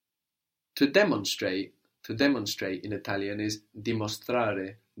To demonstrate in Italian is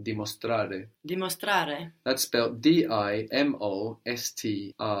dimostrare. Dimostrare. That's spelled Dimostrare.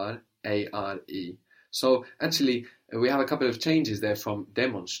 So actually, we have a couple of changes there from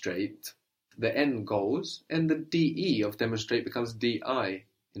demonstrate. The N goes, and the DE of demonstrate becomes DI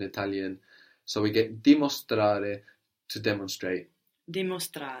in Italian. So we get dimostrare, to demonstrate.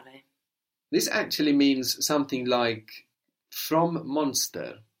 Dimostrare. This actually means something like from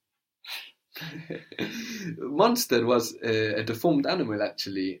monster. Monster was a deformed animal,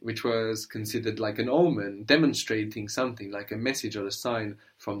 actually, which was considered like an omen, demonstrating something like a message or a sign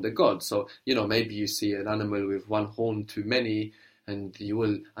from the gods. So, maybe you see an animal with one horn too many, and you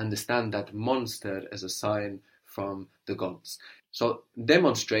will understand that monster as a sign from the gods. So,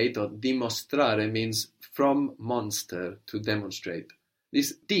 demonstrate or dimostrare means from monster, to demonstrate.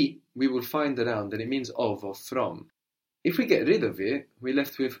 This di, we will find around, and it means of or from. If we get rid of it, we're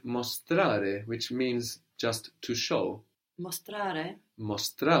left with mostrare, which means just to show. Mostrare?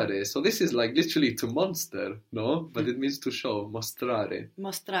 Mostrare. So this is like literally to monster, no? But it means to show. Mostrare.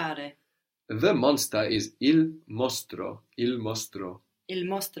 Mostrare. The monster is il mostro. Il mostro. Il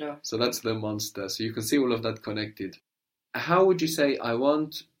mostro. So that's the monster. So you can see all of that connected. How would you say, I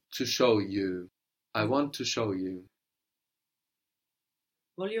want to show you? I want to show you.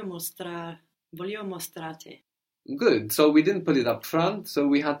 Voglio mostrate. Good. So we didn't put it up front, so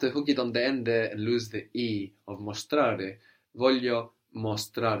we had to hook it on the end there and lose the E of mostrare. Voglio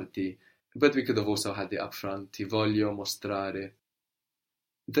mostrarti. But we could have also had it up front. Ti voglio mostrare.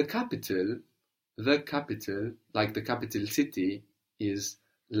 The capital, like the capital city, is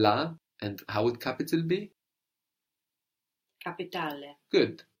la. And how would capital be? Capitale.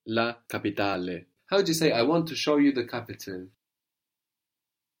 Good. La capitale. How would you say, I want to show you the capital?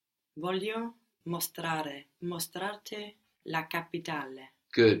 Voglio mostrarti la capitale.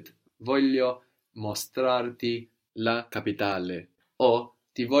 Good. Voglio mostrarti la capitale. O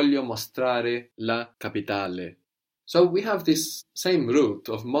ti voglio mostrare la capitale. So we have this same root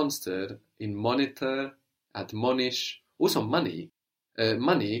of monster in monitor, admonish, also money.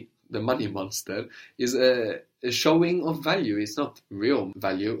 Money, the money monster, is a showing of value. It's not real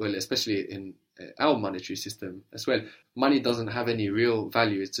value, well, especially in our monetary system as well. Money doesn't have any real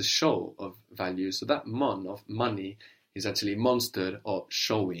value. It's a show of value. So that mon of money is actually monster or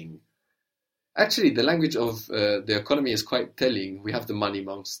showing. Actually, the language of the economy is quite telling. We have the money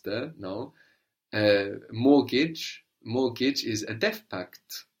monster, no? Mortgage is a death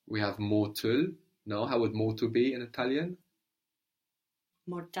pact. We have mortal, no? How would mortal be in Italian?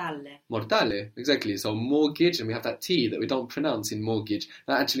 Mortale, exactly. So mortgage, and we have that T that we don't pronounce in mortgage.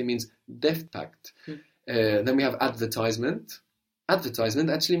 That actually means death pact. Then we have advertisement. Advertisement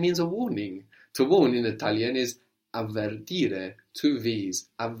actually means a warning. To warn in Italian is avvertire. 2 V's.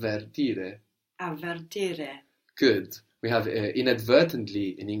 Avvertire. Avvertire. Good. We have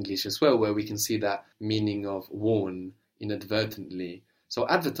inadvertently in English as well, where we can see that meaning of warn, inadvertently. So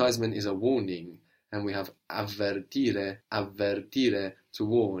advertisement is a warning. And we have avvertire, to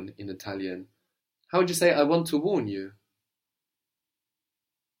warn in Italian. How would you say, I want to warn you?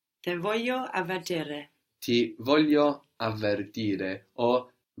 Te voglio avvertire. Ti voglio avvertire, or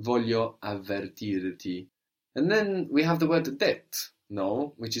voglio avvertirti. And then we have the word debt,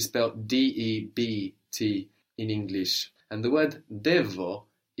 no, which is spelled D-E-B-T in English. And the word devo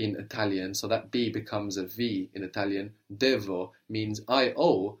in Italian, so that B becomes a V in Italian. Devo means I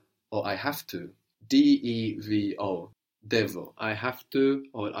owe or I have to. D-E-V-O. Devo. I have to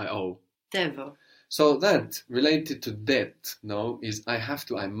or I owe. Devo. So that, related to debt, no, is I have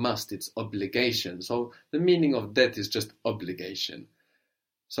to, I must, it's obligation. So the meaning of debt is just obligation.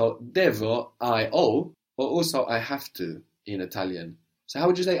 So devo, I owe, or also I have to in Italian. So how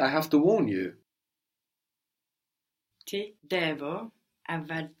would you say I have to warn you? Ti devo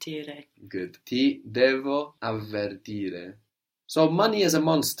avvertire. Good. Ti devo avvertire. So money is a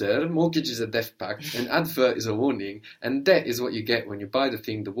monster, mortgage is a death pact, and advert is a warning, and debt is what you get when you buy the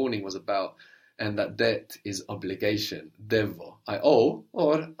thing the warning was about, and that debt is obligation. Devo. I owe,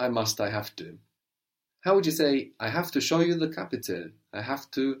 or I must, I have to. How would you say, I have to show you the capital? I have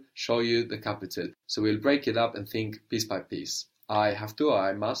to show you the capital. So we'll break it up and think piece by piece. I have to, or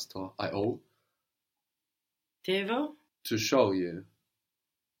I must, or I owe. Devo. To show you.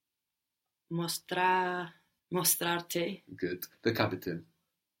 Mostrarti. Good. The capital.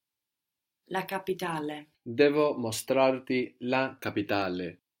 La capitale. Devo mostrarti la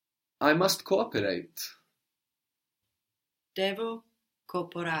capitale. I must cooperate. Devo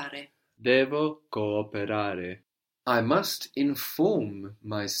cooperare. Devo cooperare. I must inform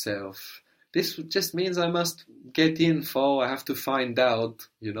myself. This just means I must get info, I have to find out,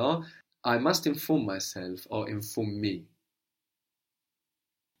 you know. I must inform myself or informi.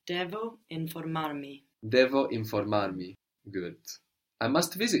 Devo informarmi. Devo informarmi. Good. I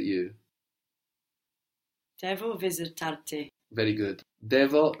must visit you. Devo visitarti. Very good.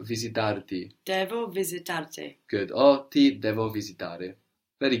 Devo visitarti. Devo visitarti. Good. O ti devo visitare.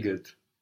 Very good.